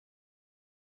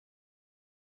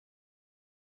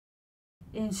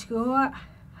In school,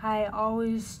 I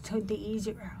always took the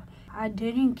easy route. I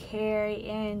didn't care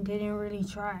and didn't really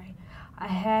try. I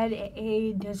had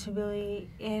a disability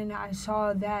and I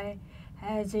saw that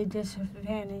as a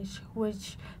disadvantage,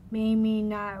 which made me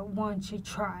not want to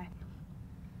try.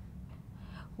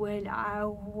 When I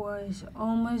was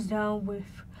almost done with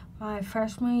my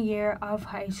freshman year of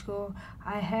high school,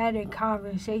 I had a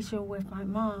conversation with my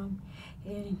mom,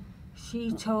 and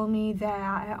she told me that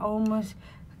I almost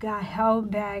got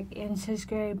held back in 6th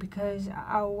grade because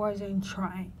I wasn't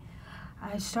trying.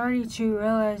 I started to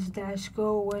realize that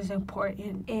school was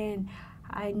important and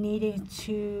I needed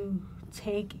to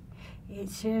take it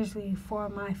seriously for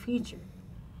my future,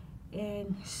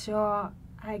 and so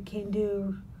I can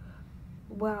do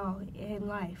well in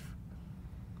life.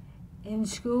 In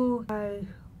school, I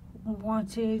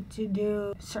wanted to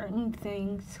do certain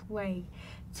things like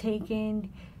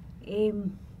taking a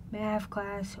math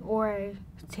class or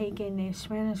taking a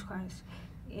Spanish class,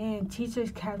 and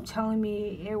teachers kept telling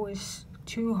me it was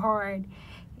too hard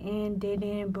and they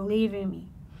didn't believe in me.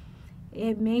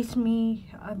 It makes me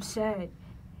upset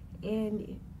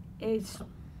and it's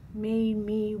made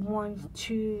me want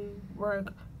to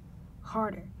work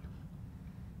harder.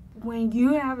 When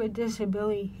you have a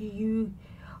disability, you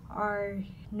are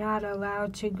not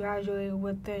allowed to graduate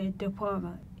with a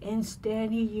diploma.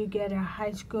 Instead, you get a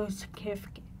high school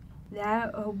certificate.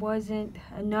 That wasn't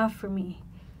enough for me.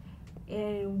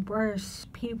 And worse,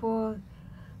 people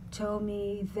told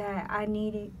me that I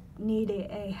needed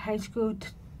a high school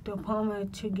diploma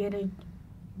to get a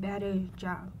better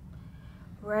job.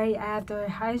 Right after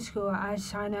high school, I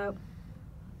signed up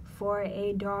for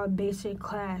a dog basic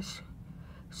class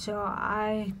so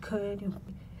I could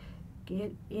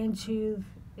get into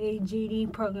a GED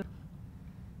program.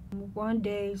 One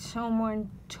day,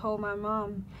 someone told my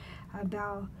mom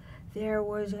about there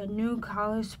was a new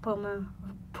college diploma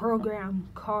program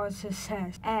called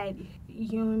Success at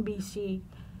UMBC.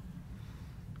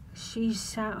 She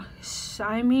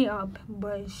signed me up,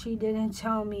 but she didn't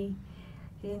tell me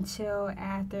until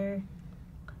after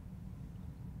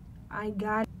I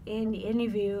got an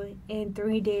interview, and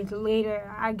 3 days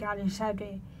later I got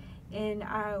accepted and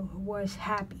I was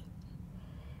happy.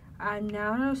 I'm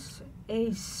now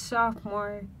a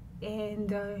sophomore in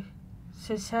the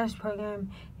Success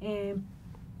program and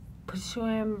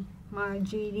pursuing my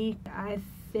GED. I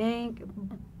think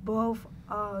both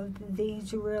of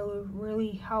these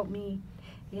really helped me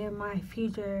in my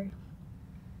future.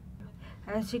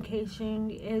 Education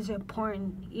is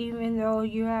important. Even though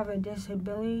you have a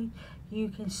disability, you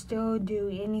can still do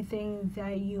anything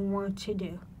that you want to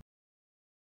do.